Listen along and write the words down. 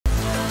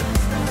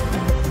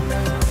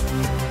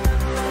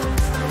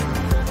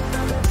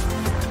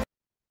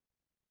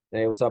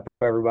Hey, what's up,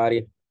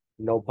 everybody?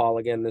 No Paul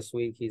again this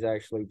week. He's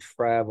actually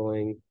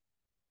traveling.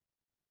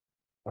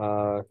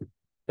 Uh,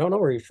 don't know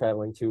where he's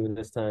traveling to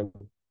this time,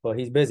 but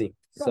he's busy.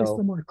 Probably So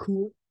somewhere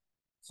cool.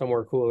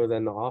 somewhere cooler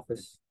than the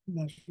office.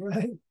 That's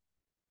right.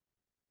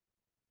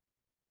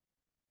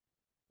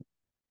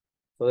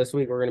 So this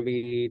week we're going to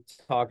be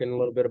talking a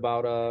little bit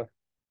about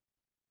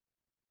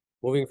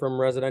moving from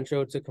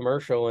residential to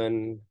commercial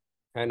and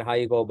kind of how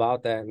you go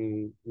about that.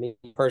 And me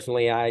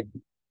personally, I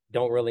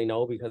don't really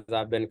know because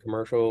I've been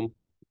commercial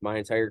my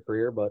entire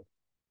career, but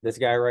this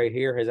guy right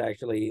here has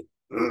actually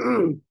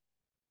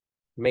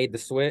made the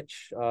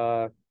switch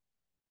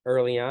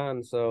early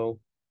on. So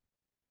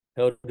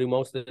he'll do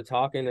most of the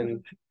talking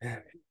and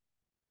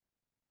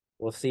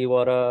we'll see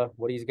what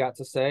he's got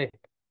to say.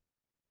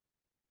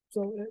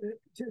 So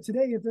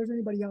today, if there's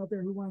anybody out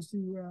there who wants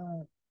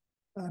to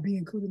be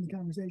included in the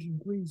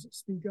conversation, please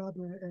speak up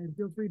and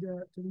feel free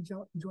to reach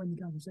out and join the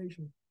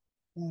conversation.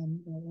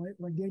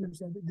 Like Daniel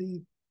said,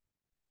 the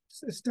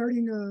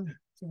starting,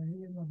 sorry,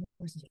 my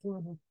voice is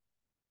horrible.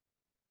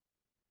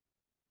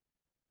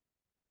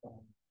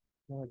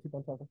 Keep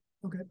on talking.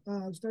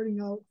 Okay, starting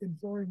out in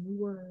flooring, we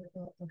were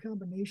a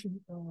combination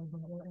of,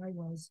 or I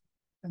was,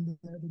 and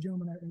the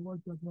gentleman I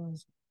worked with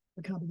was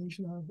a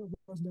combination of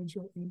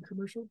residential and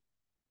commercial.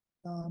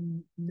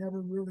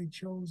 Never really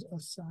chose a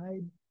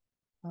side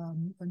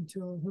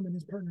until him and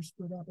his partner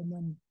split up, and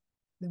then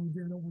we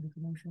veered over to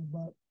commercial.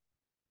 But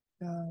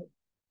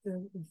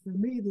for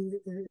me,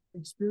 the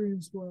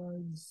experience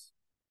was,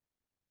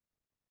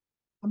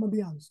 I'm gonna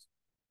be honest,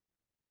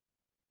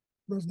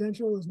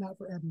 residential is not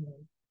for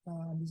everyone.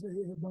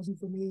 It wasn't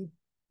for me.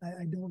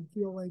 I don't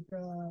feel like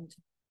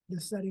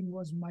the setting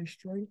was my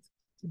strength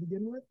to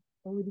begin with,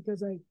 only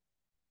because I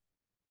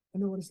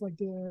know what it's like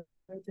to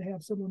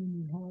have someone in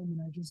your home,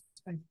 and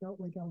I felt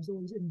like I was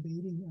always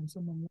invading on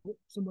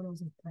someone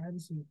else's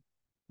privacy.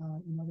 They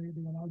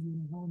allow you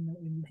in your home,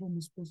 and your home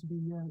is supposed to be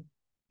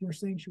your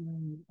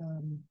sanctuary.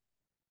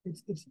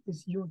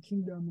 It's your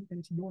kingdom, and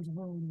it's yours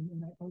alone.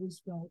 And I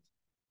always felt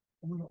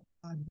a little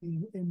odd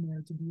being in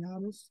there, to be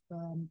honest.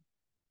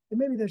 And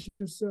maybe that's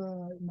just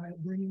my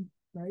upbringing,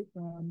 right?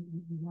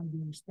 You want to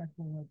be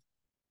respectful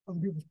of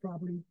other people's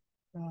property,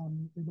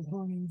 their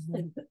belongings,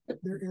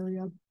 their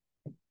area.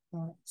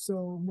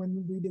 So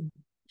when we did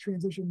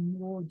transition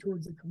more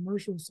towards the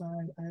commercial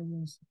side, I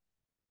was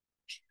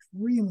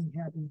extremely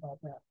happy about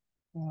that.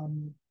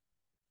 Um,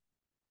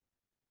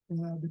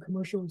 the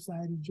commercial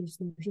side is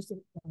there's just a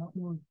lot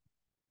more.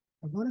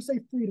 I want to say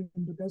freedom,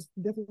 but that's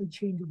definitely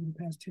changed over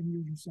the past 10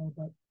 years or so.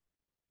 But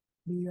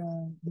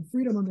the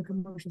freedom on the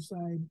commercial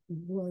side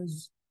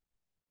was,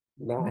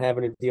 Not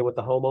having to deal with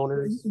the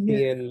homeowners yeah,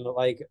 being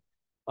like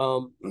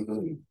um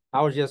we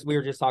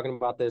were just talking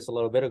about this a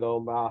little bit ago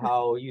about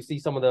how you see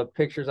some of the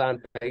pictures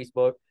on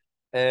Facebook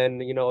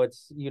and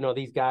it's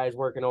these guys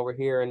working over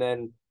here and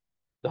then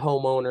the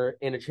homeowner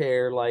in a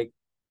chair like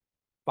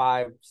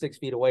 5, 6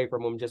 feet away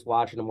from them just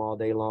watching them all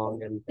day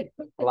long. And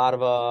a lot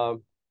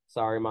of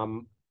sorry,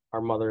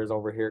 our mother is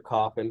over here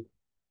coughing.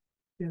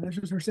 yeah, that's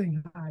just her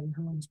saying hi in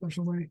her own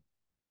special way.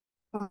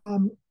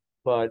 Um,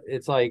 But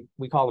it's like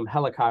we call them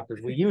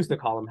helicopters. We used to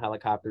call them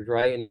helicopters,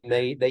 right? And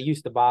they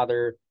used to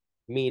bother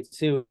me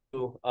too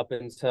up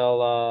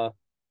until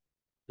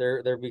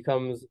there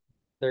becomes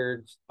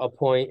there's a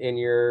point in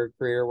your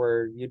career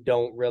where you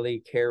don't really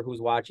care who's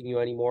watching you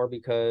anymore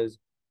because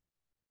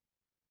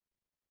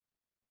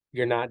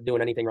you're not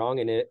doing anything wrong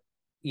in it.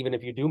 Even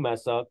if you do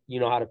mess up, you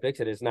know how to fix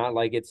it. It's not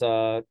like it's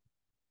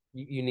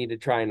you need to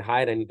try and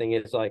hide anything.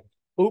 It's like,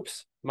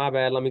 oops, my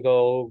bad. Let me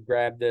go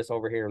grab this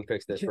over here and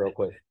fix this yeah, real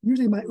quick.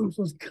 usually my oops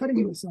was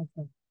cutting myself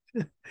up.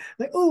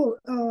 Like, oh,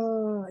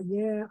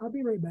 yeah, I'll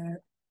be right back.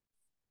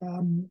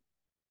 Um,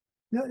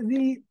 no,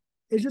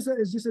 it's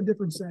just a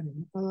different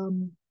setting.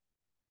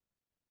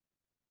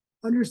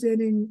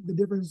 Understanding the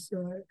difference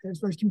as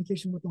far as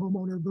communication with the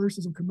homeowner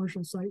versus a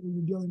commercial site where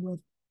you're dealing with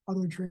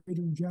other traders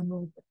in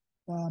general.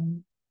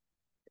 Um,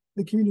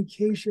 the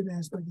communication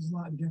aspect is a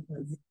lot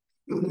different.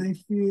 And I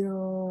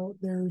feel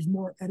there's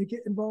more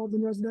etiquette involved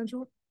in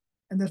residential.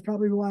 And that's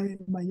probably why in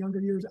my younger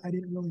years I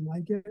didn't really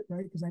like it,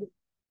 right? Because I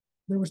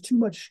there was too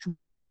much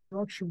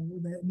structure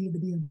that needed to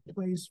be in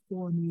place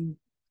for me,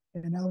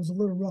 and I was a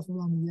little rough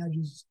around the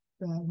edges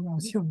when I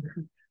was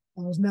younger.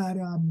 I was not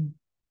um,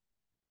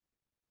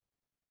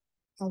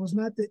 I was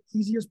not the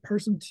easiest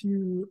person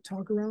to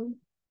talk around.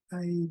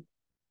 I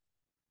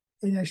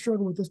I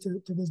struggle with this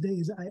to this day.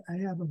 Is I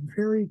have a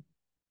very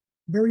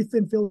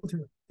thin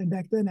filter, and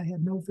back then I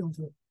had no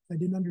filter. I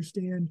didn't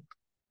understand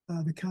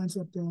the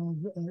concept of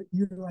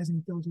utilizing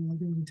a filter. Like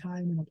there was a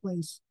time and a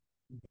place.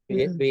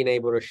 Where, Being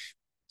able to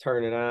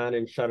turn it on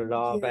and shut it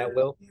off yeah, at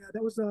will. yeah,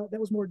 that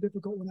was more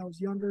difficult when I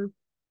was younger,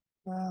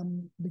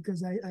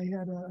 because I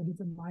had a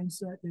different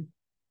mindset.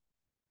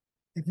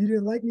 If you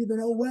didn't like me, then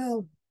oh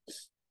well.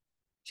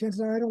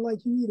 Chances are I don't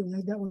like you either.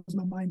 That was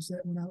my mindset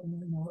when I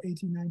was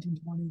 18, 19,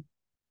 20,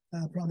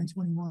 probably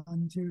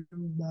 21 too.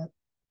 But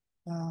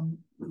um,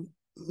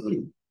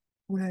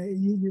 when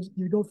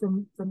you go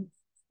from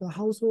the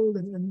household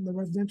and the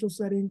residential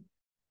setting,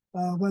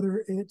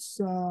 whether it's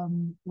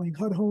like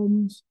HUD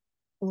homes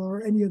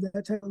or any of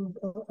that type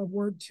of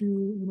work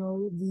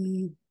to,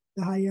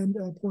 the high end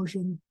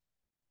portion.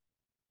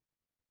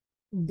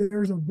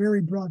 There's a very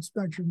broad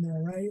spectrum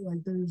there, right?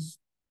 Like there's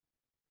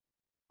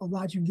a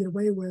lot you can get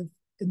away with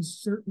in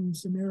certain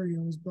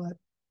scenarios, but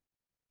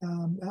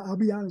I'll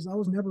be honest, I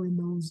was never in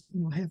those,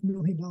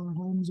 $500,000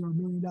 homes or $1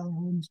 million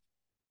homes.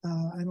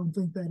 I don't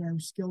think that our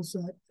skill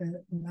set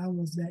when I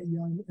was that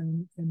young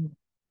and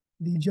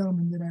the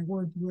gentleman that I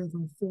worked with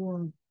or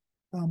for,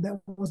 that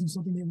wasn't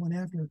something they went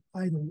after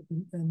either.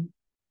 And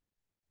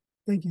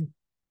thank you.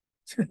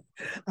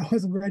 I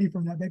wasn't ready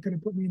for that. That could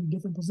have put me in a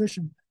different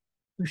position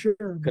for sure.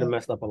 Could have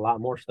messed up a lot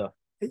more stuff.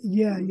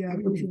 Yeah,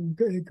 for sure.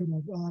 It could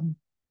have.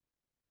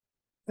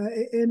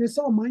 And it's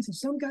all mindset.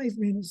 Some guys,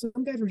 man,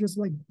 some guys are just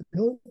like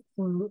built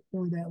for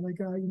that. Like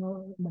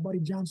my buddy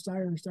John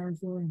Steyer started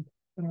for in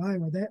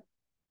Iowa.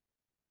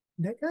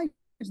 That guy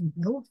is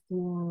built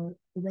for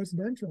the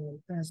residential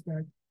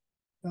aspect.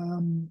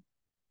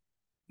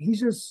 He's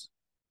just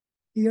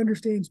he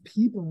understands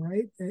people,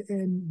 right?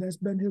 And that's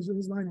been his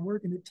line of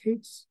work. And it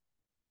takes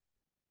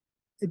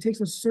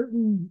a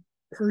certain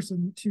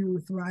person to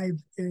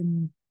thrive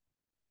in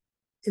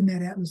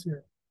that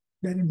atmosphere,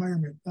 that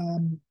environment.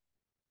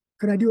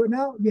 Could I do it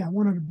now? Yeah,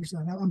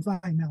 100%. I'm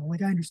fine now.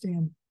 Like I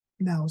understand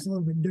now. It's a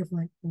little bit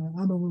different.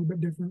 I'm a little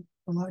bit different,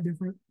 a lot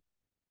different.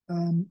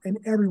 And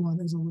everyone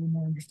is a little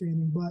more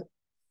understanding. But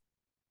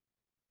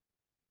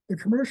the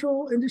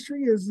commercial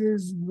industry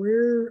is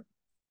where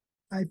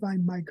I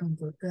find my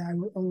comfort. I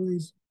will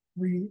always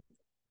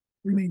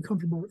remain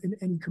comfortable in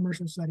any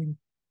commercial setting.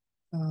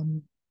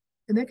 And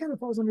that kind of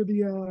falls under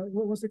the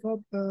what's it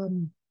called?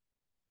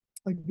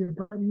 Like the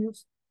apartment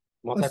units.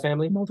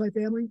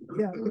 Multifamily.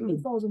 Yeah,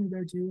 it falls under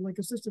there too, like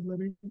assisted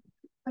living.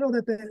 I know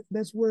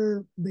that's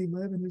where they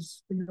live and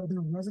is their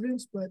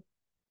residence, but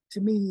to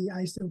me,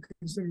 I still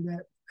consider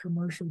that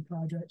commercial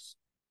projects.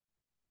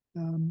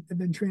 And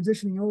then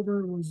transitioning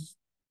over was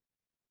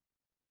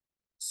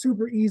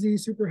super easy,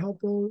 super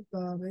helpful.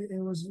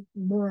 It was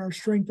more our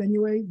strength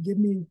anyway. Give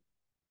me,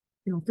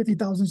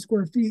 50,000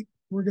 square feet.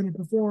 We're going to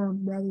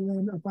perform rather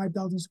than a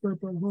 5,000 square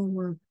foot home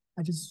where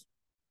I just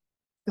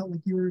felt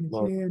like you were in a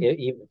can.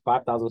 Even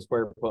 5,000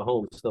 square foot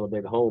home is still a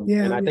big home.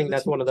 Yeah, and I think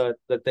that's one of the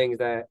things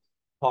that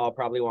Paul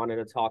probably wanted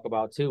to talk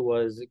about too,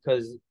 was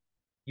because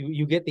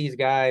you get these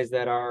guys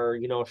that are,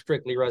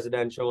 strictly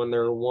residential and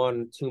they're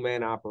 1-2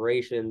 man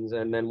operations.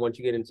 And then once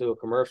you get into a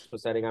commercial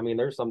setting, I mean,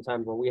 there's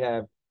sometimes where we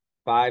have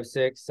 5,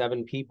 6,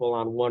 7 people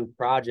on one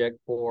project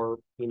for,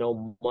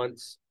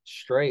 months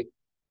straight.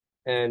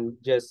 And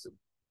just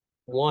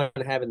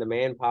having the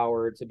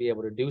manpower to be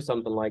able to do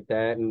something like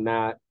that and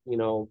not,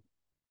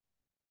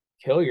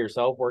 kill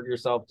yourself, work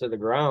yourself to the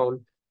ground.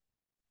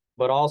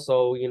 But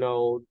also,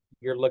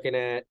 you're looking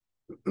at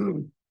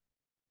the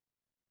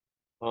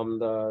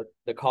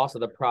cost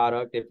of the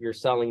product. If you're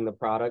selling the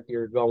product,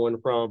 you're going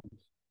from,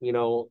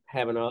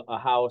 having a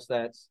house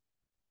that's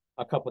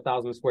a couple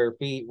thousand square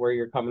feet where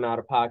you're coming out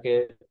of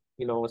pocket,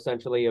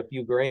 essentially a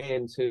few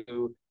grand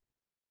to,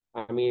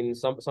 I mean,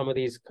 some of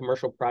these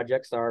commercial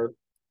projects are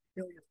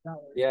millions of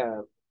dollars.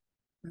 Yeah.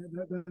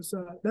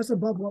 That's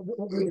above what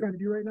we're trying to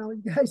do right now,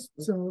 you guys.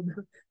 So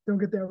don't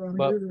get that wrong.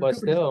 But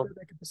still,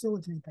 that can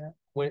facilitate that.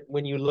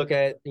 When you look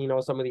at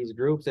some of these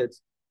groups,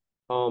 it's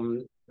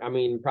I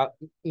mean,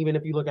 even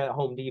if you look at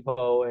Home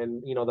Depot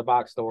and the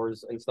box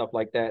stores and stuff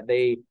like that,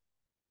 they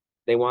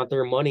want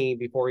their money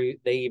before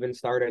they even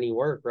start any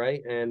work,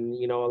 right? And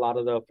a lot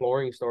of the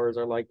flooring stores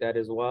are like that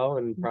as well,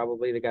 and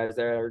probably the guys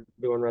that are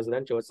doing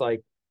residential, it's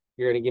like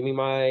you're gonna give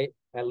me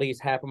at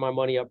least half of my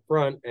money up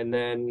front, and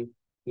then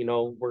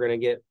we're gonna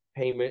get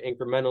payment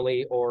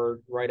incrementally or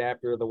right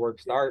after the work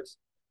starts.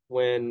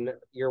 When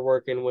you're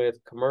working with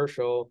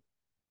commercial,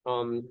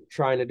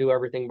 trying to do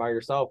everything by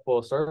yourself,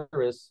 full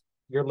service,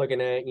 you're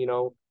looking at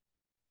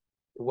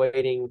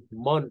waiting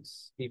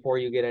months before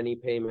you get any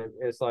payment.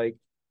 It's like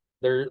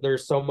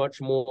there's so much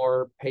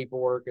more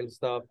paperwork and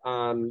stuff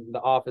on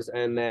the office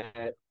end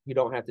that you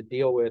don't have to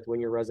deal with when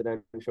you're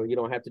residential. You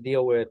don't have to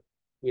deal with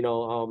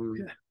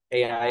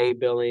AIA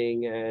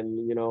billing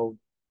and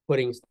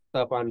putting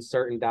stuff on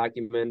certain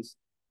documents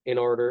in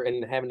order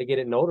and having to get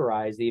it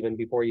notarized even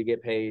before you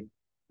get paid.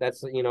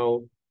 That's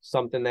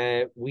something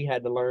that we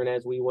had to learn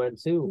as we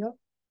went too.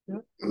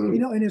 Yep.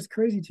 And it's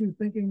crazy too,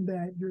 thinking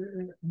that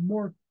you're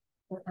more,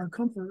 or our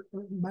comfort,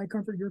 or my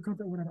comfort, your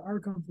comfort, whatever, our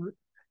comfort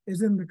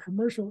is in the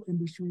commercial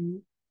industry,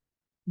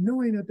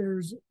 knowing that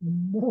there's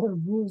more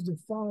rules to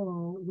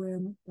follow.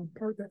 When the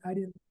part that I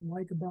didn't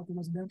like about the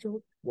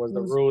residential was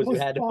the rules you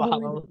had to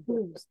follow.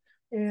 Rules.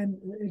 And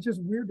it's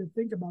just weird to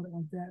think about it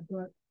like that.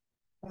 But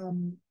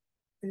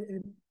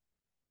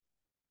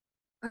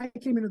I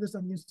came into this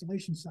on the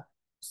installation side.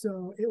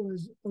 So it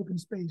was open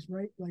space,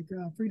 right? Like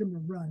freedom to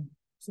run,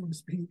 so to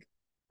speak,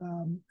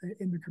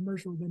 in the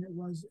commercial than it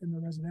was in the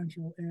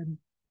residential. And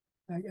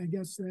I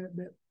guess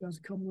that does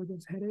come with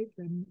its headache,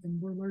 and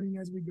we're learning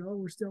as we go.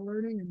 We're still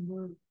learning and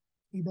we're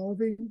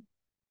evolving.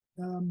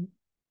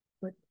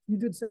 But you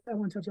did say, I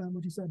want to touch on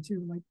what you said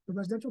too, like the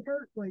residential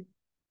part, like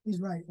he's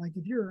right. Like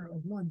if you're a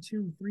 1,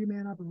 2, 3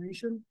 man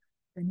operation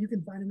and you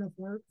can find enough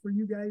work for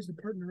you guys to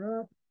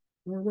partner up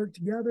or work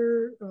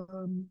together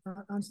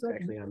on stuff.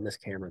 Actually on this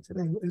camera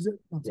today. Oh, is it?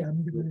 Okay,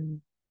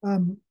 Yeah.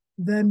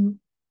 Then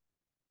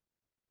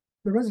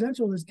the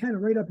residential is kind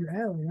of right up your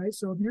alley, right?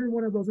 So if you're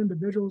one of those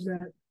individuals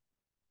that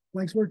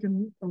likes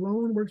working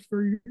alone, works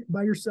for you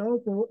by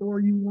yourself,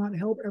 or you want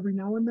help every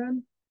now and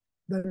then,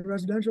 the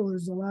residential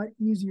is a lot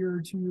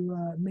easier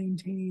to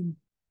maintain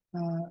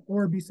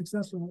or be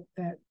successful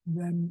at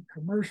than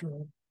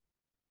commercial.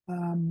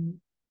 Um,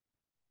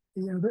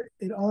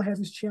 it all has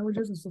its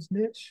challenges. It's this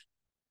niche.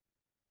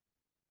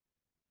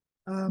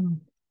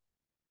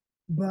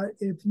 But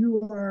if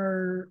you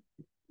are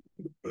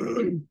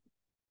if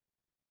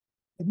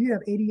you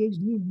have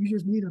ADHD and you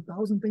just need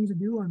 1,000 things to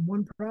do on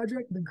one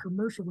project, then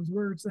commercial is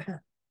where it's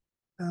at.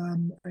 I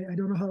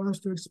don't know how else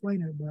to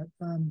explain it, but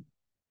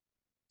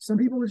some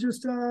people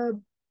just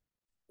love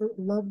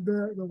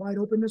the wide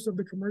openness of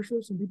the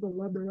commercial. Some people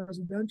love the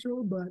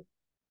residential, but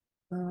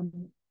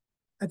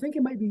I think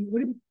it might be,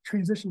 would it be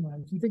transition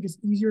wise? Do you think it's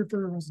easier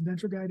for a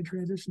residential guy to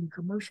transition to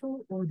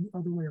commercial or the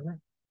other way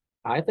around?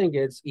 I think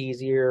it's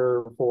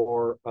easier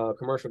for a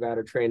commercial guy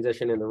to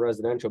transition into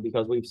residential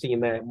because we've seen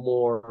that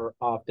more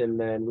often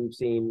than we've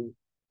seen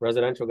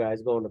residential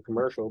guys go into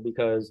commercial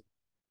because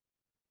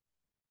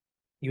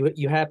you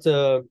you have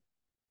to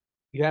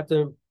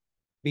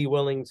be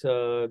willing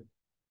to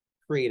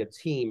create a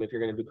team if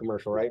you're going to do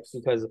commercial, right?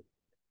 Because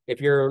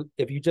if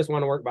you just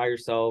want to work by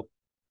yourself,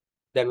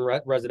 then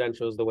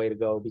residential is the way to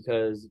go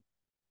because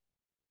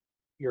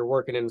you're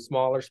working in a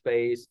smaller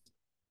space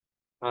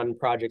on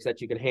projects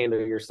that you can handle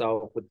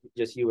yourself with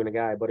just you and a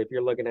guy. But if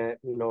you're looking at,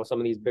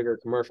 some of these bigger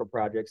commercial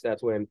projects,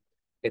 that's when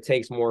it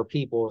takes more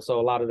people. So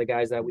a lot of the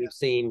guys that we've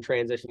seen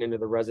transition into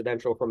the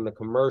residential from the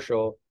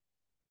commercial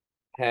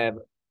have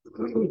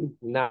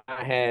not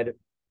had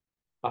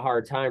a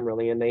hard time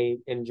really, and they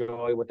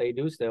enjoy what they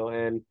do still.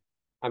 And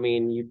I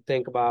mean, you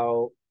think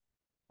about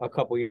a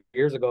couple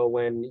years ago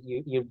when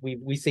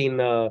we seen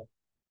the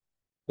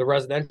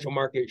residential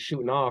market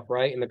shooting off,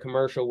 right? And the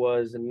commercial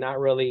was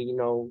not really,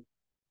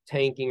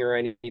 tanking or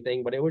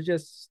anything, but it was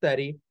just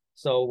steady.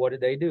 So what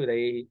did they do?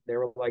 They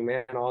were like,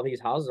 man, all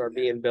these houses are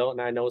being built,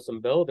 and I know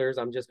some builders.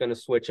 I'm just going to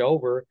switch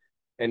over.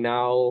 And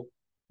now,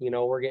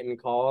 we're getting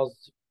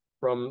calls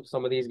from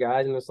some of these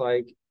guys, and it's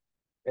like,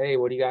 hey,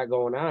 what do you got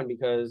going on?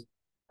 Because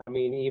I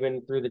mean,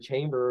 even through the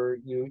chamber,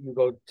 you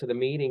go to the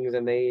meetings,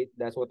 and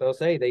that's what they'll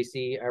say. They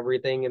see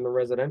everything in the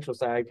residential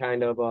side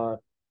kind of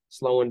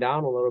slowing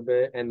down a little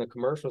bit, and the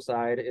commercial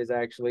side is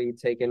actually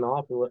taking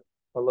off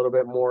a little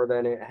bit more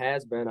than it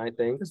has been, I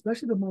think.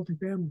 Especially the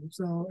multifamily.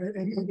 So,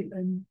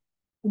 and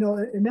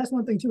and that's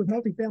one thing too. With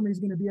multifamily is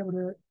going to be able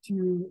to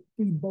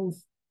feed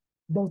both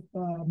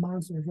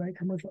monsters, right?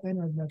 Commercial and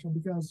residential,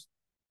 because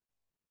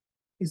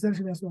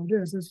essentially that's what it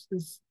is. This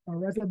is a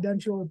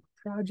residential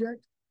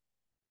project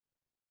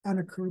on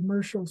a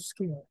commercial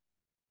scale.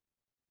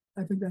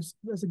 I think that's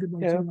a good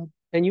way to.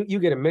 And you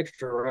get a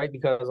mixture, right?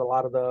 Because a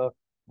lot of the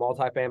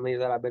multifamilies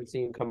that I've been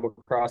seeing come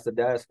across the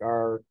desk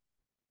are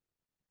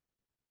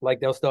like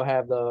they'll still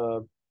have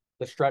the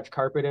stretch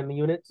carpet in the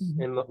units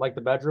in like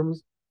the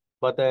bedrooms,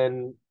 but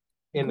then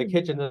in the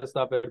kitchen and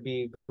stuff it'd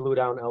be glue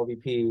down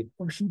LVP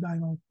or sheet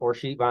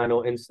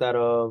vinyl instead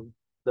of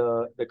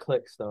the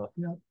click stuff.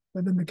 Yeah,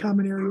 but then the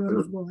common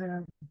areas will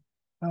have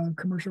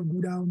commercial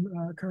glue down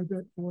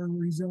carpet or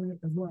resilient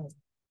as well.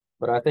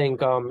 But I think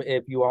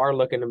if you are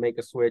looking to make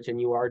a switch and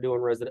you are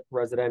doing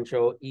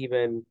residential,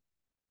 even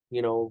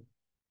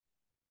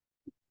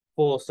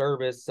full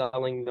service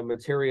selling the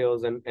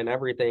materials and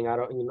everything. I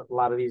don't, a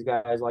lot of these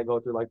guys like go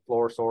through like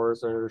Floor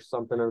Source or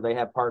something, or they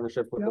have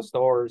partnerships with the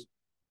stores.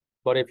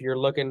 But if you're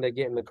looking to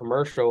get in the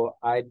commercial,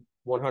 I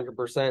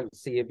 100%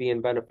 see it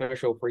being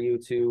beneficial for you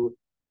to,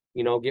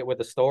 get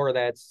with a store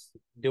that's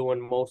doing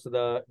most of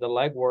the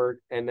legwork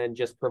and then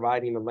just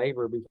providing the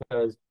labor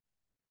because,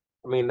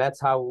 I mean,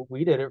 that's how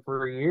we did it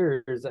for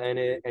years and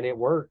it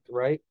worked,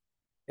 right?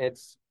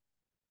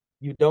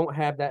 You don't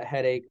have that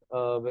headache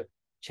of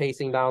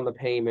chasing down the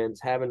payments,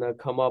 having to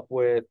come up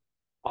with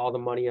all the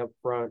money up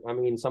front. I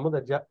mean, some of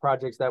the jet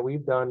projects that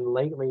we've done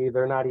lately,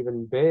 they're not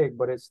even big,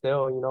 but it's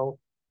still,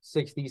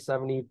 60,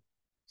 70,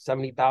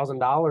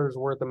 $70,000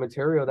 worth of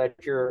material that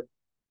you're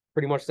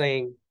pretty much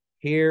saying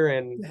here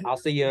and I'll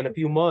see you in a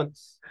few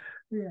months.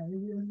 Yeah,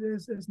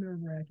 it's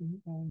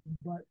nerve-wracking.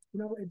 But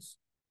it's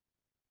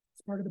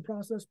part of the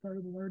process, part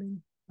of the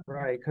learning.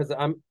 Right. Because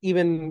I'm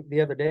even the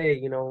other day, I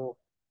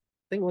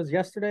think it was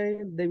yesterday,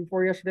 the day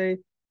before yesterday,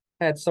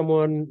 had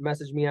someone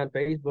message me on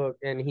Facebook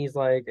and he's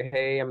like,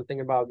 hey, I'm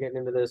thinking about getting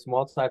into this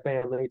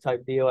multi-family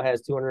type deal. It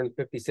has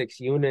 256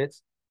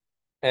 units.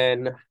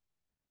 And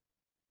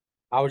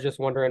I was just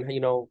wondering, he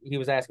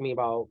was asking me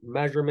about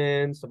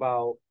measurements,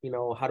 about,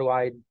 how do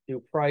I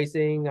do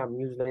pricing? I'm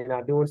usually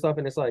not doing stuff.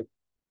 And it's like,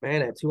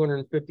 man, at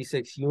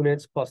 256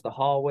 units plus the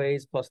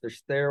hallways, plus the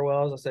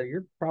stairwells, I said,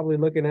 you're probably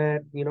looking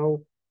at,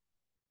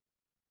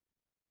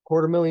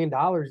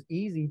 $250,000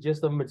 easy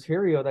just of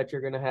material that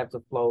you're going to have to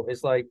float.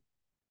 It's like,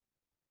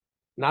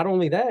 not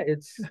only that,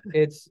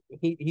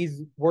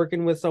 he's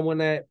working with someone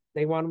that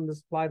they want him to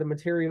supply the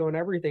material and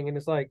everything, and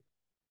it's like,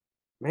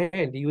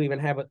 man, do you even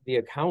have the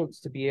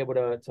accounts to be able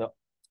to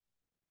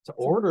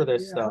order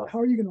this Yeah, stuff? how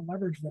are you going to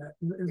leverage that?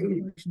 Is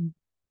the question.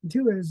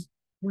 Two is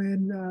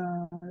when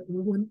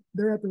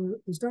they're at the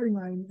starting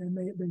line and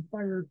they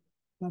fire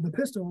the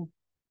pistol,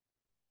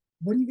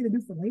 what are you going to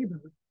do for labor?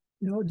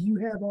 You know, do you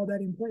have all that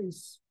in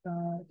place?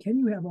 Can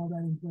you have all that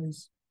in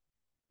place?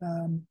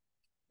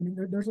 I mean,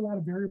 there's a lot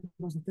of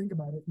variables to think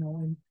about it, you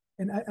know,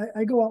 and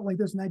I go out like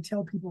this and I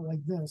tell people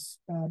like this,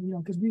 you know,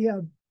 because we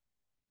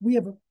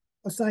have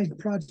a sized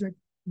project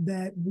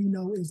that we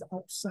know is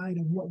outside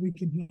of what we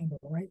can handle,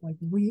 right? Like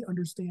we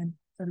understand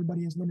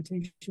everybody has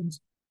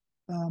limitations.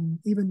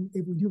 Even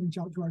if we do reach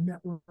out to our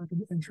network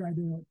and try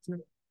to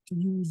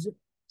use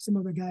some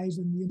of the guys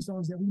and the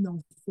installers that we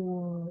know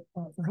for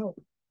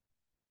help.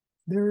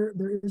 There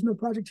is no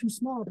project too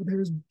small, but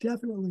there is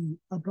definitely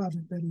a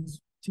project that is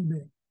too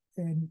big.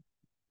 And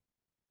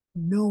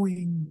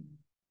knowing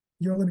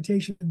your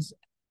limitations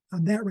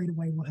on that right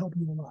away will help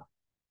you a lot.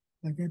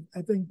 Like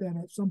I think that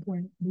at some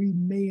point we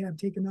may have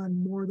taken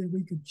on more than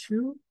we could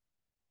chew.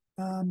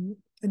 And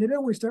it didn't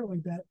always start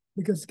like that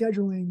because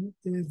scheduling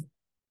is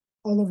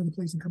all over the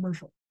place in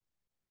commercial.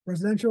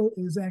 Residential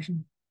is actually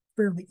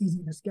fairly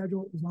easy to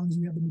schedule as long as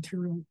you have the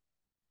material.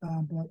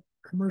 But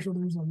commercial,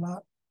 there's a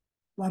lot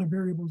of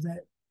variables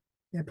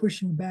that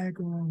push you back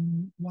or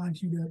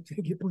want you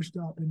to get pushed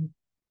up.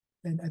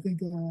 And I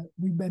think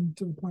we've been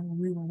to the point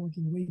where we were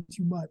working way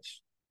too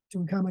much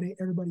to accommodate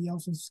everybody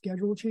else's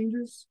schedule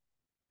changes,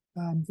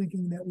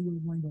 thinking that we were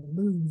going to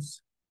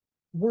lose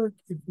work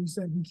if we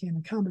said we can't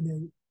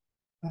accommodate.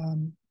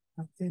 And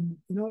you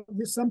know,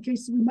 in some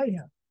cases we might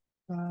have,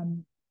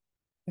 and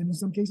in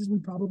some cases we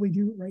probably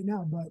do right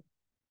now. But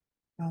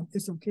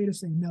it's okay to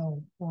say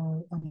no,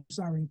 or I'm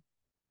sorry,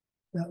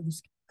 that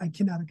was, I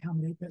cannot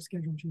accommodate that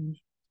schedule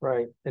change.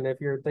 Right. And if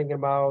you're thinking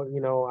about,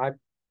 I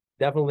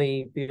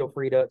definitely feel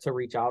free to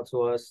reach out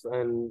to us.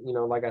 And,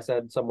 like I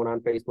said, someone on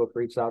Facebook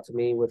reached out to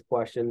me with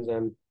questions,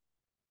 and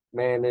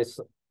man, this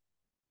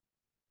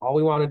all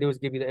we want to do is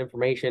give you the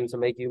information to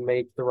make you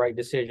make the right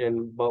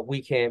decision, but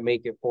we can't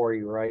make it for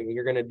you, right?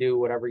 You're gonna do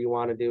whatever you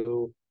want to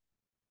do.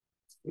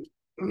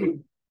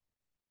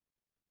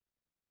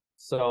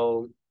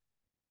 So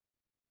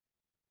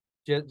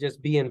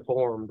just be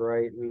informed,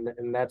 right?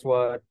 And that's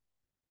what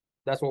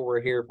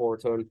we're here for,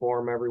 to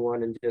inform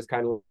everyone and just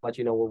kind of let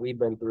you know what we've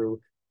been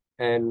through.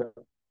 And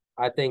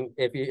I think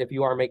if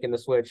you are making the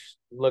switch,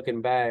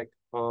 looking back,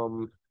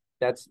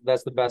 that's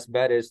the best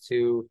bet, is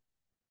to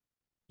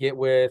get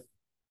with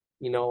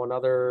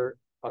another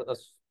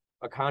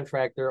a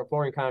contractor, a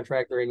flooring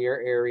contractor in your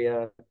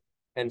area,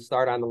 and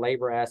start on the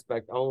labor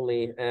aspect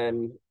only,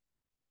 and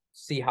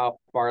see how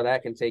far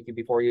that can take you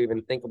before you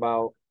even think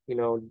about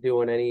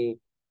doing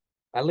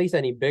at least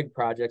any big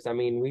projects. I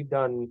mean, we've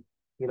done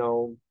you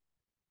know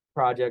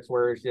projects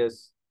where it's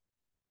just,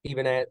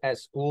 even at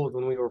schools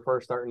when we were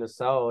first starting to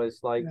sell,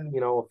 it's like,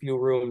 Yeah. a few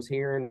rooms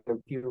here and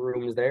a few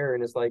rooms there.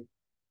 And it's like,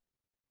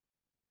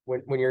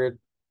 when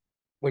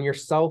you're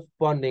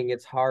self-funding,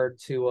 it's hard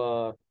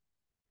to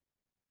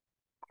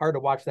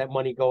watch that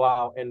money go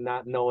out and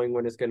not knowing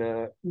when it's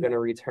gonna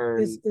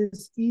return.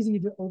 It's easy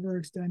to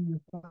overextend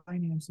your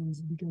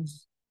finances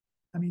because,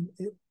 I mean,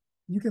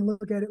 you can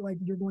look at it like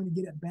you're going to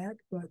get it back,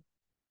 but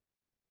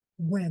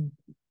when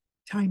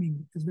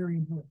timing is very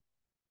important,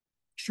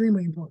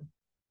 extremely important.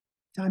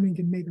 Timing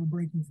can make or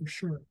break you for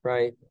sure.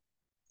 Right.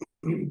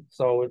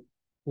 So,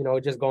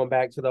 just going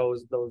back to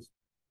those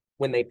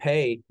when they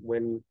pay,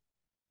 when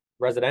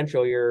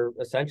residential, you're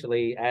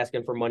essentially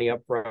asking for money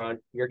up front,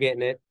 you're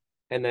getting it,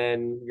 and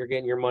then you're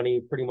getting your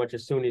money pretty much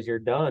as soon as you're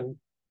done.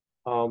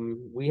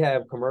 We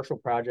have commercial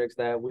projects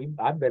that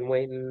I've been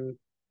waiting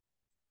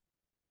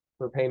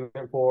for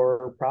payment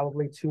for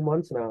probably 2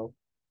 months now.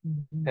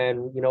 Mm-hmm.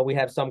 And we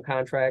have some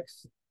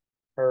contracts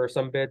or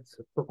some bids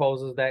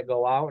proposals that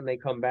go out and they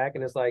come back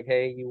and it's like,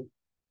 hey,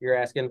 you're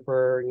asking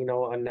for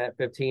a net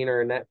 15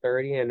 or a net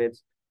 30, and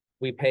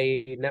we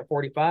pay net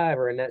 45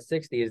 or a net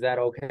 60. Is that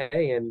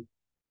okay? And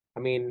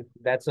I mean,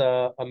 that's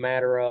a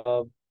matter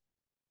of,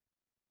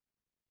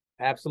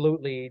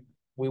 absolutely,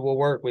 we will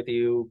work with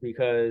you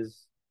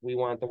because we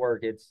want the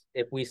work. It's,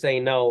 if we say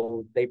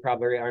no, they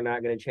probably are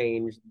not going to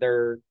change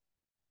their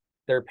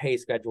pay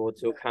schedule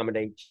to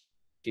accommodate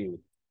you.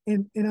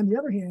 And on the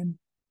other hand,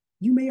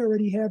 you may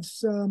already have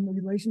some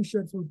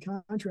relationships with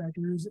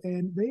contractors,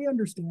 and they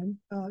understand.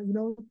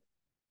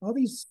 All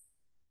these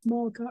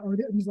or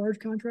these large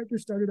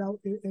contractors started out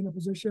in a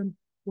position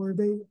where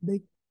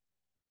they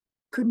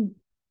couldn't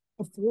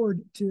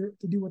afford to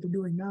do what they're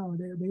doing now.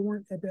 They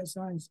weren't at that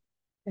size,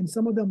 and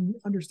some of them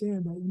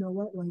understand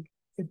that, like,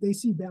 if they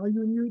see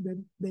value in you,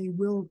 then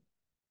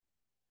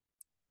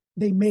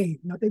they may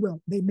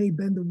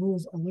bend the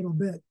rules a little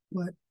bit,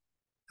 but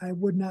I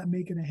would not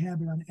make it a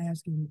habit on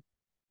asking.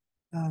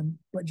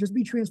 But just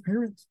be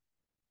transparent,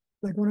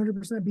 like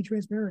 100% be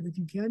transparent. If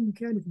you can, you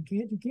can. If you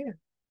can't, you can't.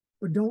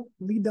 But don't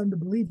lead them to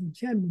believe you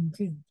can when you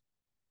can't.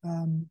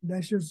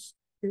 That's just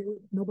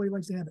nobody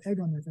likes to have egg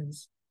on their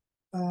face.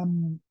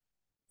 You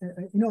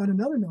know, on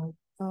another note,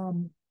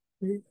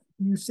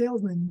 you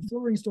salesmen,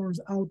 flooring stores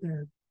out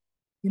there,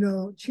 you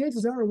know,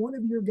 chances are one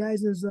of your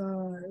guys'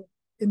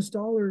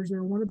 installers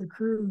or one of the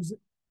crews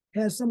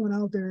has someone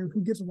out there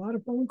who gets a lot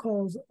of phone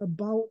calls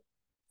about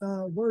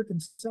work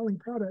and selling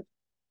product.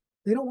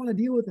 They don't want to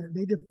deal with it.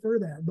 They defer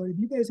that. But if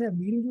you guys have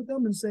meetings with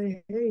them and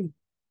say, hey,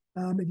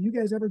 if you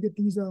guys ever get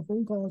these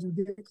phone calls or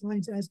get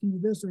clients asking you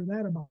this or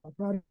that about a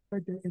product,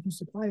 if you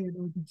supply it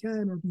or if you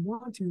can or if you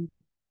want to,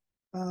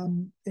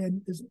 and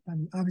I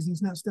mean, obviously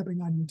it's not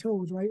stepping on your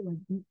toes, right? Like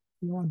you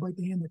want to bite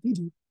the hand that feeds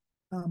you.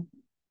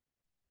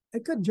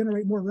 It could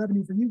generate more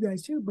revenue for you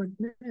guys too, but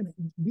man,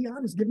 be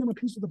honest, give them a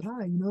piece of the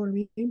pie. You know what I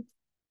mean?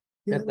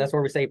 Yeah, that's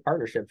where we say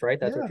partnerships, right?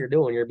 That's what you're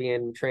doing. You're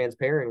being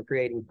transparent,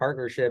 creating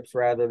partnerships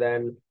rather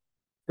than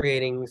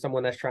creating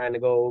someone that's trying to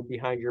go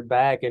behind your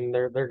back, and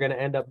they're going to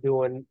end up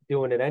doing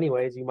it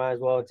anyways. You might as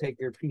well take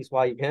your piece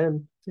while you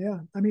can. Yeah,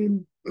 I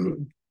mean,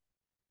 you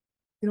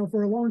know,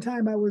 for a long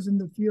time I was in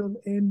the field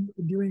and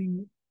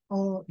doing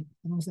all,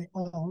 I don't say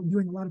all,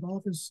 doing a lot of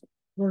office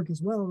work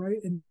as well,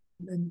 right? And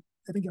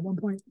I think at one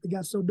point it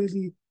got so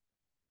busy,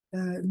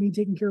 me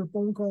taking care of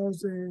phone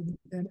calls and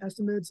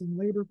estimates and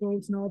labor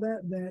quotes and all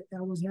that, that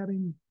I was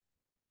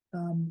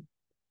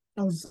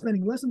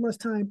spending less and less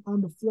time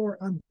on the floor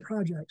on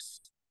projects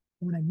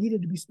when I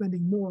needed to be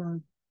spending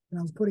more. And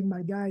I was putting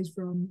my guys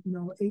from, you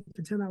know, 8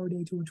 to 10 hour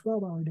day to a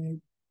 12-hour day.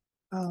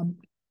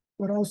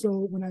 But also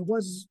when I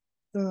was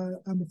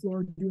on the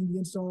floor doing the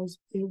installs,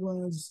 I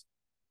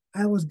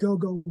was go,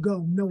 go,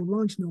 go, no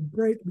lunch, no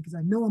break, because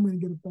I know I'm going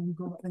to get a phone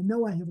call. I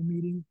know I have a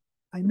meeting.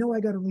 I know I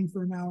got to leave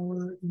for an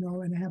hour, you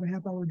know, and I have a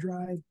half-hour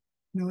drive,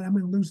 you know, and I'm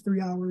going to lose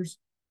 3 hours.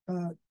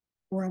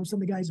 Or I would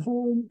send the guys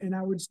home and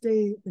I would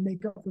stay and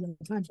make up for that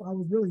time. So I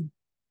was really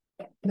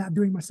not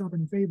doing myself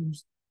any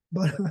favors.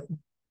 But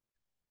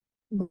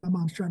my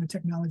mom's trying to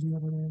technology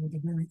over there with a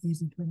very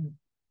easy printer.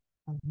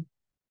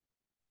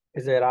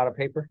 Is it out of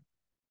paper?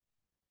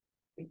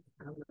 You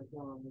gotta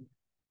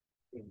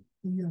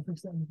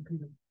fix that on the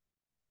computer.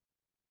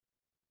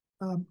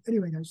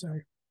 Anyway, guys,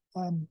 sorry.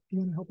 You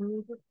want to help her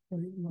real quick?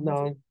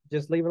 No,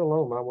 just leave it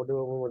alone, Mom. We'll do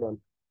it when we're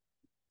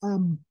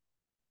done.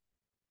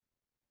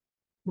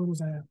 Where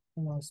was I at?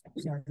 I lost.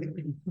 Sorry.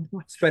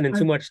 Spending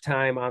too much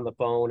time on the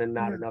phone and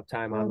not enough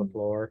time on the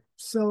floor.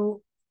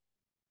 So,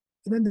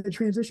 and then the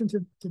transition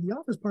to the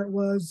office part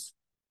was,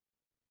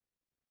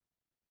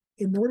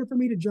 in order for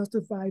me to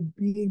justify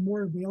being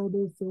more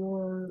available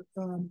for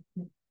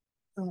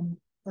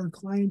our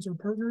clients or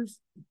partners,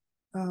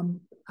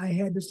 I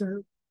had to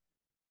start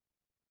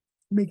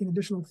making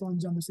additional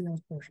funds on the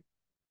sales portion.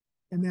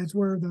 And that's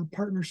where the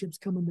partnerships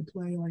come into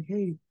play. Like,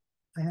 hey,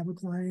 I have a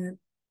client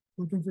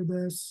looking for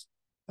this.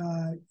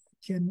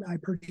 Can I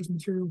purchase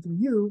material through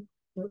you,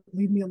 but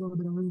leave me a little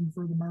bit of room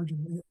for the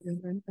margin?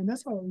 And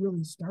that's how it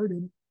really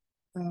started.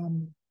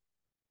 Once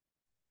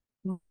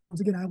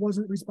again, I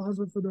wasn't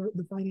responsible for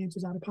the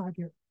finances out of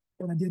pocket,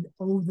 but I did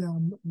owe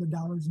them the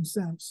dollars and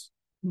cents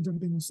once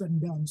everything was said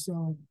and done.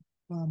 So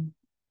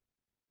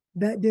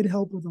that did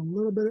help with a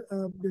little bit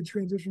of the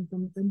transition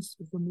from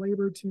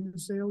labor to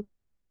sales.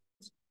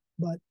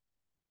 But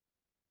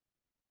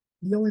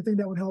the only thing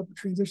that would help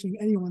transitioning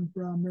anyone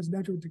from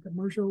residential to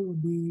commercial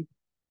would be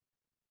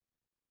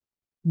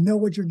know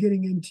what you're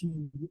getting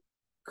into,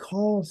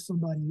 call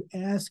somebody,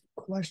 ask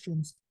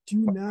questions. Do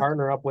not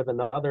partner up with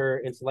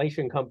another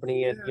installation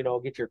company and you know,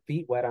 get your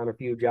feet wet on a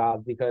few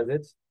jobs, because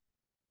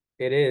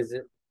it is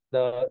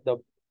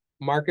the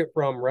market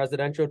from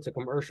residential to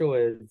commercial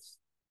is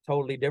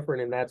totally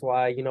different, and that's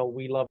why, you know,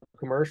 we love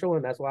commercial,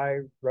 and that's why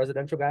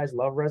residential guys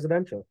love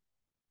residential.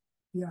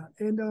 Yeah,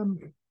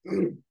 and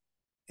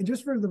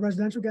just for the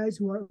residential guys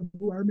who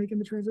are making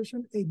the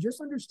transition, hey,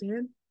 just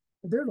understand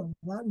that there's a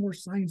lot more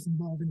science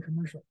involved in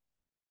commercial.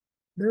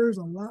 There's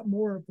a lot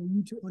more for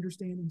you to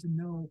understand and to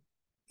know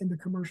in the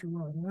commercial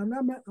world. And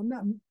I'm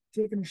not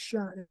taking a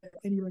shot at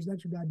any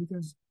residential guy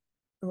because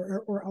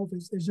or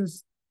office. It's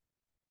just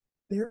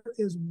there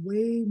is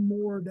way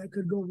more that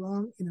could go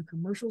wrong in a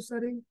commercial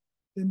setting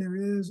than there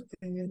is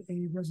in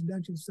a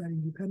residential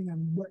setting, depending on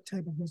what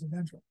type of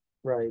residential.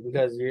 Right,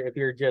 because if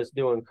you're just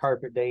doing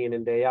carpet day in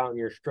and day out and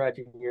you're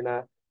stretching, you're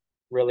not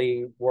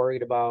really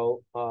worried about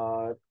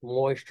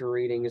moisture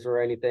readings or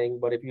anything.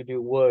 But if you do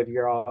wood,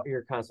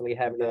 you're constantly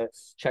having to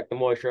check the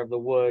moisture of the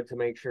wood to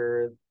make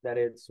sure that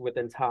it's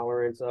within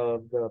tolerance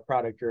of the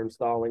product you're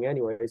installing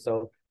anyway.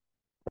 So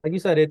like you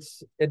said, it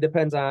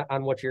depends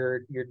on what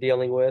you're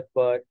dealing with.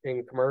 But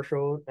in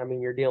commercial, I mean,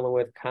 you're dealing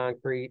with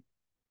concrete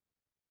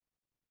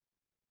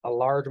a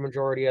large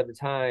majority of the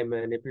time,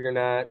 and if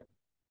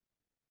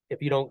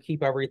you don't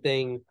keep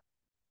everything,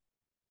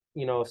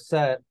 you know,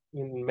 set,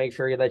 you make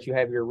sure that you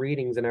have your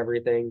readings and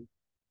everything,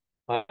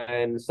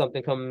 and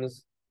something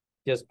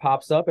just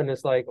pops up and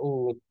it's like,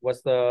 oh,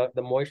 what's the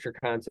moisture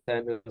content?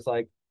 And it's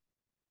like,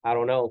 I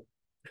don't know.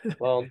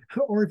 Well,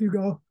 or if you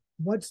go,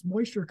 what's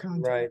moisture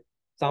content? Right.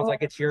 Sounds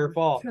like it's your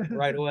fault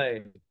right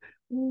away.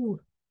 Ooh.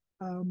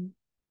 And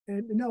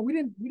no, we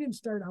didn't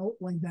start out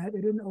like that.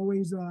 It didn't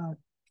always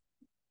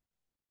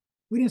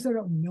we didn't start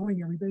out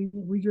knowing everything.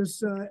 We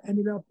just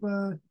ended up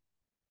learning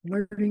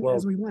as Well,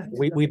 we went.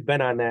 we've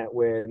been on that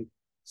when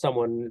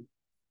someone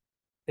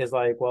is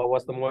like, well,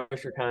 what's the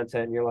moisture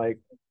content? And you're like,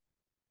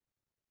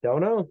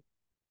 don't know.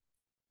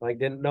 Like,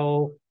 didn't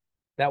know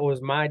that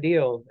was my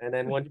deal. And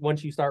then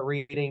once you start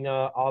reading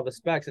all the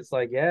specs, it's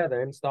like, yeah, the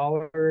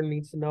installer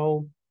needs to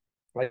know.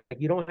 Like,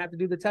 you don't have to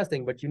do the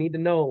testing, but you need to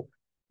know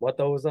what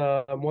those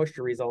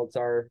moisture results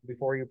are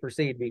before you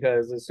proceed.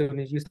 Because as soon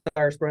as you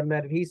start spreading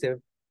that adhesive,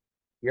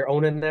 you're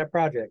owning that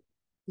project.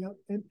 Yep.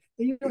 And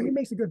you know, he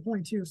makes a good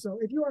point too. So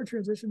if you are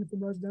transitioning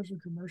from residential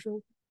to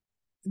commercial,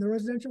 in the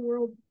residential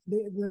world,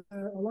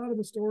 a lot of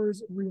the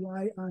stores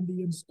rely on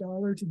the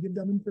installer to give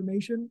them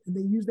information, and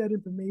they use that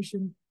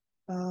information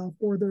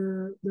for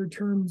their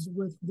terms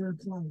with their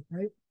client,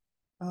 right?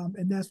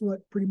 And that's what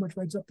pretty much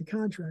writes up the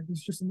contract.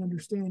 It's just an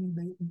understanding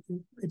that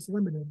it's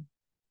limited.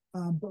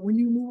 But when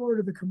you move over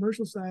to the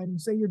commercial side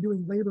and say you're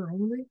doing labor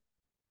only,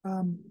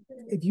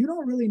 if you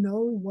don't really know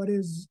what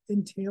is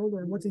entailed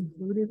or what's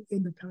included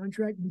in the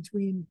contract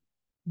between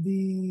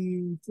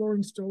the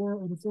flooring store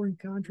or the flooring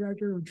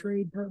contractor or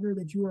trade partner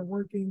that you are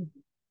working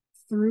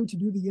through to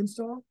do the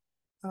install,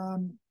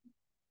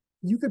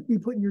 you could be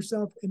putting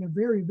yourself in a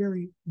very,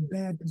 very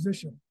bad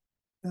position,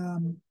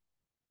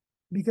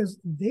 because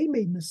they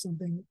may miss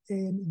something,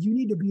 and you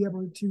need to be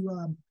able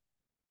to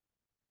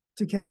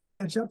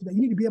catch up to that.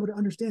 You need to be able to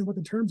understand what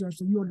the terms are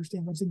so you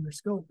understand what's in your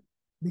scope.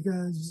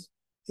 Because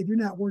if you're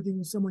not working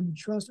with someone you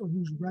trust or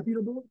who's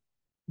reputable,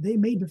 they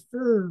may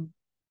defer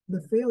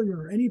the failure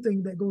or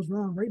anything that goes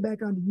wrong right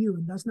back onto you,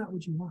 and that's not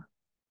what you want.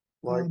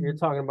 Well, you're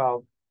talking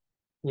about,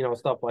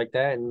 stuff like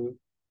that, and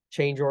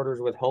change orders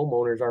with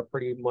homeowners are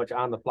pretty much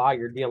on the fly.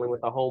 You're dealing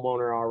with a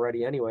homeowner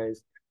already,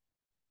 anyways.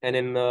 And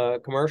in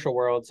the commercial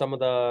world, some of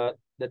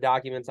the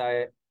documents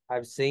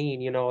I've seen,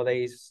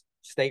 they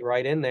state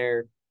right in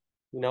there,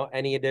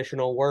 any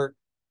additional work,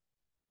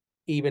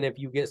 even if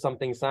you get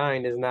something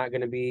signed, is not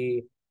going to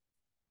be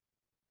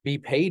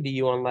paid to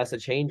you unless a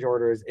change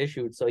order is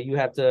issued. So you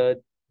have to,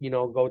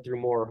 go through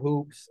more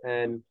hoops,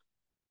 and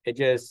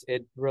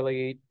it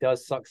really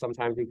does suck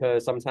sometimes,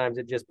 because sometimes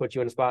it just puts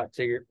you in a spot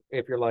to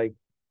if you're like,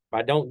 if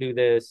I don't do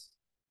this,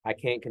 I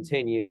can't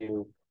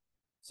continue.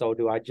 So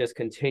do I just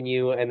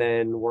continue and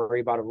then worry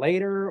about it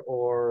later?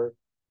 Or,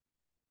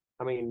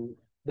 I mean,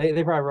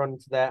 they probably run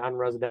into that on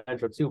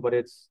residential too, but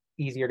it's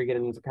easier to get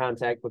into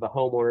contact with a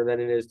homeowner than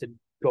it is to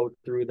go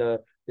through the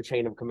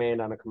chain of command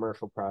on a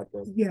commercial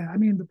project. Yeah, I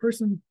mean, the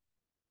person,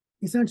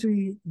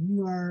 essentially,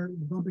 you are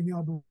bumping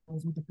elbows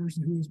with the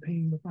person who is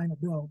paying the final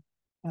bill,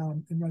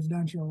 in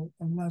residential,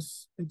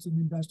 unless it's an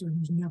investor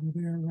who's never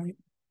there, right?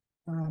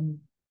 Um,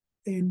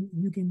 and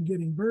you can get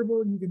a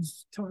verbal, you can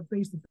talk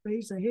face to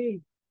face, say, hey,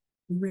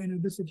 we ran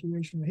into this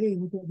situation. Hey,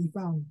 look what we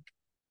found.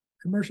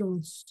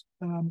 Commercial,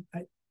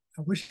 I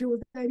wish it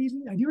was that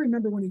easy. I do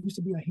remember when it used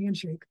to be a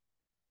handshake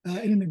and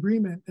an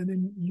agreement, and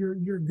then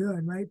you're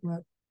good, right?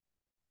 But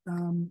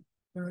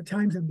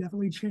times have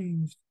definitely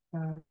changed.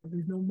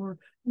 There's no more.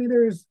 I mean,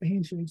 there is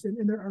handshakes,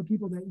 and there are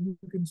people that you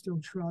can still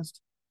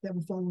trust that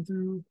will follow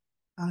through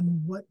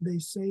on what they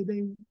say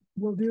they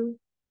will do.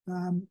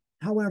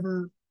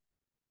 However,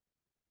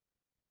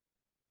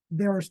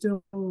 there are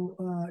still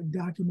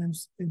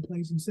documents in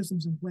place and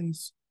systems in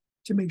place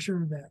to make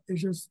sure of that.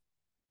 It's just,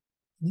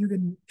 you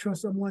can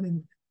trust someone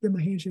and give them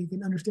a handshake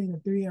and understand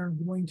that they are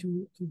going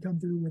to come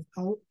through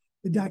without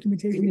the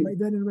documentation right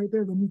then and right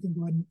there. Then you can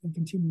go ahead and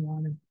continue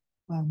on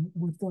and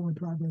with forward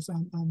progress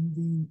on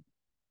the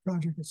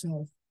project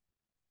itself.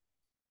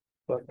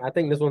 But I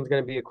think this one's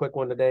going to be a quick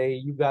one today.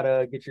 You got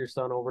to get your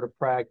son over to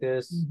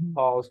practice.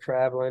 Paul's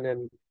traveling,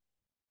 and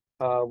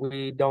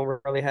we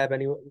don't really have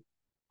any.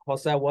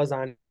 Jose was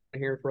on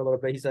here for a little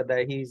bit. He said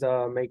that he's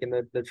making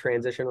the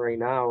transition right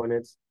now, and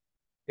it's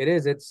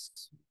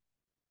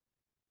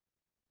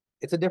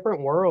a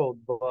different world,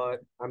 but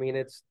I mean,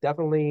 it's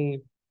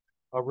definitely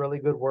a really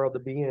good world to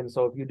be in.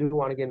 So if you do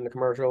want to get into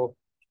commercial,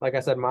 like I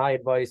said, my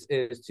advice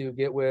is to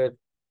get with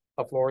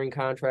a flooring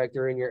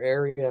contractor in your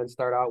area and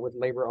start out with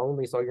labor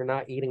only, so you're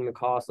not eating the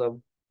cost of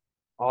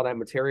all that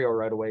material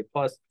right away.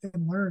 Plus,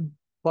 and learn.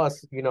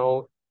 Plus,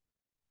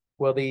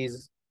 will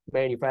these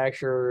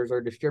manufacturers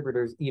or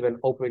distributors even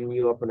open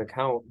you up an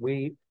account?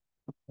 When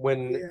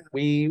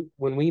we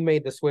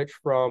made the switch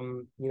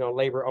from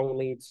labor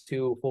only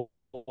to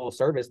full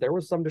service, there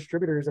was some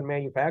distributors and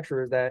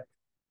manufacturers that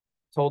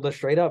told us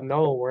straight up,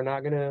 no, we're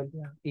not gonna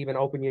even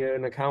open you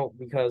an account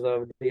because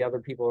of the other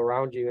people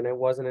around you. And it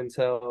wasn't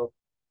until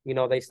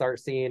they start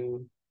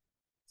seeing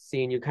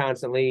you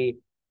constantly,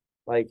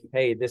 like,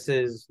 hey, this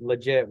is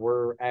legit,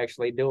 we're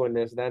actually doing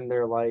this, then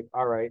they're like,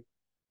 all right,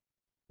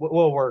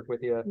 we'll work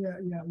with you.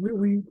 Yeah.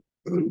 We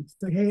it's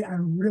like, hey, I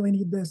really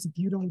need this. If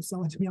you don't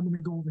sell it to me, I'm gonna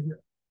go over here.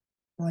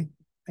 Like,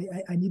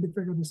 I need to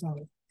figure this out.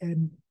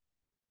 And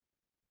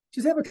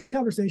just have a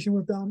conversation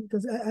with them,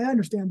 because I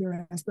understand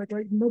their aspect,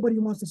 right? Nobody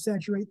wants to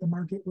saturate the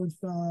market with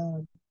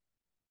a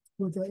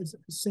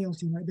sales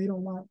team, right? They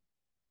don't want,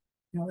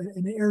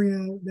 in an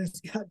area that's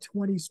got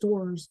 20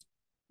 stores,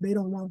 they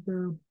don't want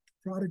their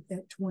product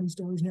at 20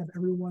 stores and have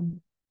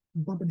everyone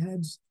bumping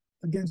heads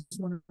against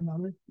one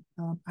another.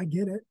 I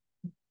get it.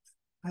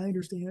 I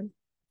understand.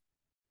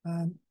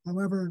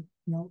 However,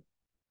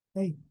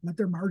 hey, let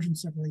their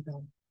margins separate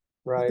them.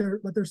 Right.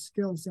 Let their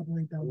skills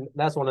separate them.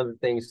 That's one of the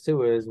things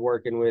too, is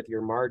working with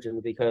your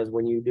margins, because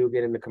when you do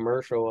get into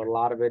commercial, a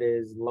lot of it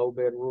is low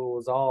bid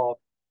rules all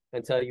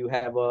until you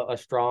have a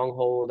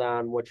stronghold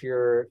on what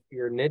your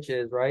niche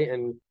is, right?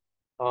 And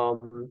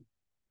um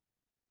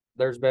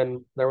there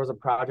was a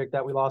project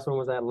that we lost. When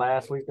was that,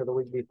 last week or the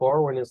week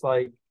before, when it's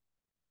like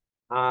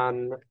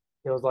on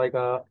it was like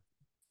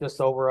just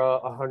over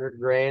 100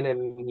 grand,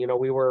 and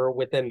we were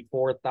within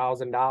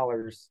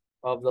 $4,000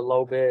 of the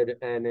low bid,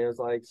 and it was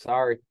like,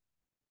 sorry,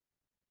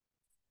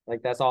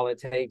 like that's all it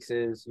takes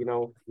is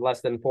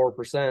less than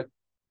 4%.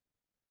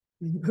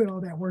 You put all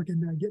that work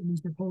into getting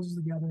these proposals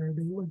together.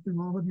 They look through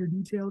all of your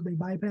details. They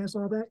bypass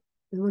all that.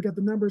 They look at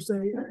the numbers,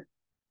 say,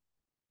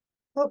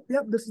 "Oh,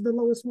 yep, this is the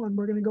lowest one.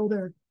 We're going to go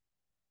there."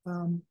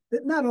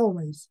 Not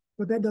always,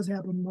 but that does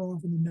happen more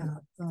often than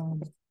not.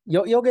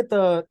 You'll get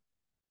the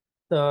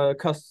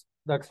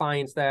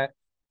clients that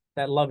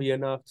love you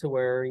enough to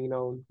where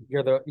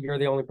you're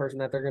the only person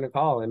that they're going to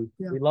call, and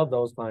we love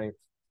those clients.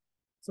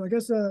 So I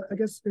guess I'm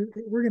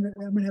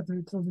gonna have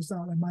to close this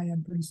out on my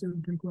end pretty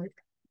soon, pretty quick.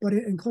 But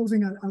in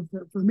closing,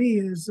 for me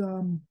is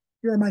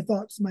here are my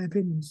thoughts, my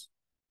opinions.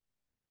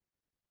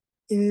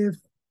 If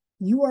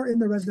you are in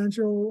the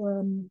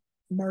residential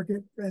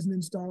market as an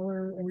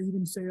installer or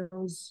even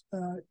sales,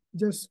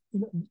 just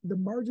the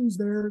margins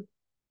there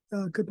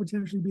could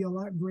potentially be a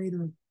lot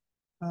greater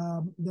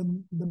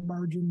than the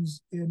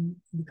margins in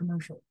the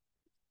commercial.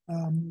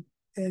 And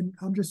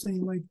I'm just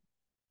saying, like,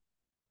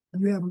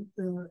 you have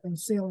a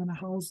sale on a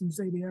house, and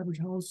say the average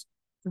house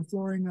for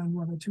flooring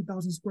on a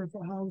 2,000 square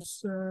foot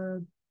house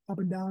up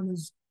and down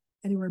is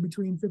anywhere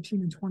between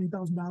 $15,000 and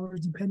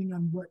 $20,000, depending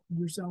on what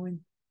you're selling.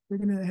 You're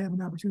going to have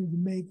an opportunity to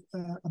make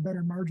a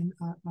better margin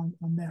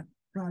on that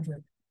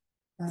project.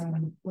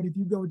 But if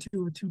you go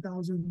to a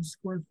 2,000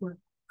 square foot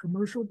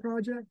commercial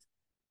project,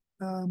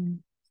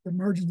 the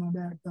margins on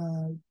that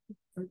are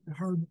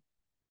hard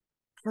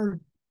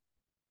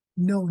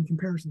no in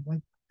comparison.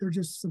 Like, they're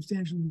just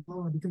substantially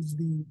lower because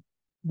the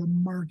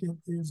market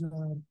is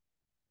a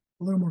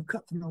little more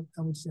cutthroat,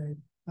 I would say.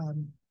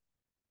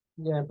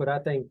 Yeah, but I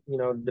think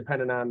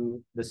depending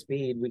on the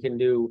speed, we can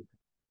do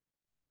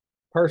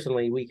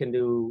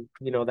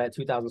that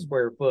 2,000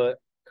 square foot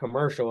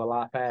commercial a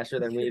lot faster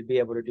than we'd be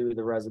able to do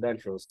the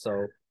residential.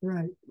 So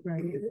right,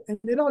 and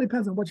it all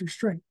depends on what your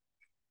strength.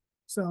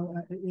 So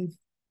if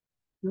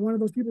you're one of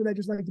those people that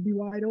just like to be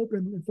wide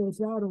open and full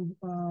throttle,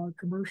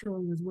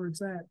 commercial is where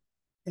it's at.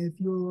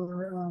 If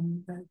you're,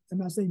 I'm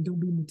not saying don't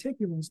be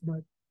meticulous,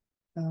 but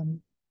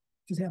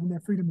just having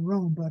that freedom to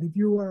roam. But if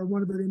you are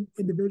one of the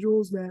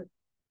individuals that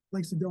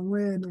likes to go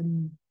in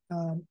and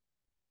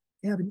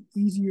have an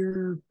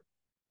easier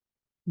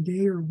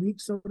day or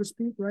week, so to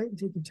speak, right, and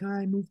take your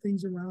time, move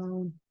things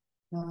around,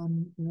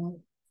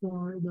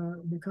 for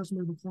the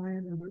customer, the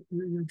client, or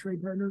your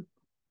trade partner,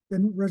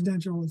 then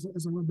residential is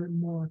a little bit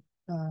more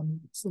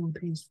slower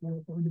paced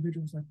for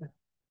individuals like that.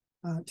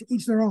 To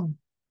each their own.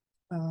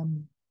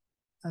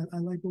 I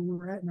like where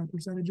we're at in our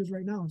percentages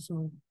right now.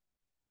 So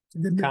it's a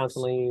good mix.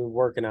 Constantly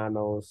working on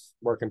those,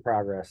 work in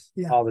progress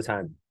all the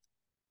time.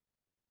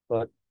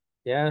 But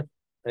yeah,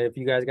 if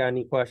you guys got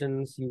any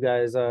questions, you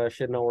guys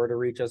should know where to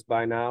reach us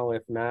by now.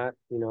 If not,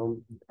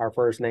 our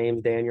first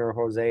names, Daniel or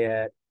Jose,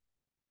 at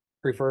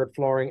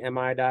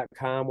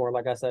preferredflooringmi.com, or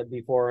like I said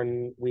before,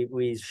 and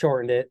we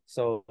shortened it,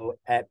 so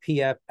at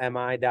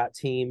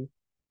pfmi.team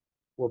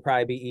will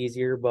probably be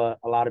easier. But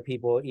a lot of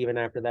people, even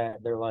after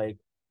that, they're like,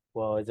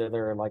 well, is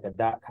there like a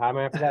 .com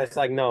after that? It's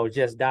like, no,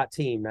 just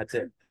 .team. That's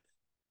it.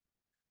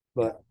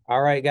 But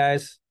all right,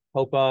 guys.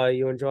 Hope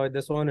you enjoyed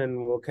this one,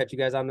 and we'll catch you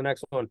guys on the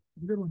next one.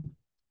 Good one.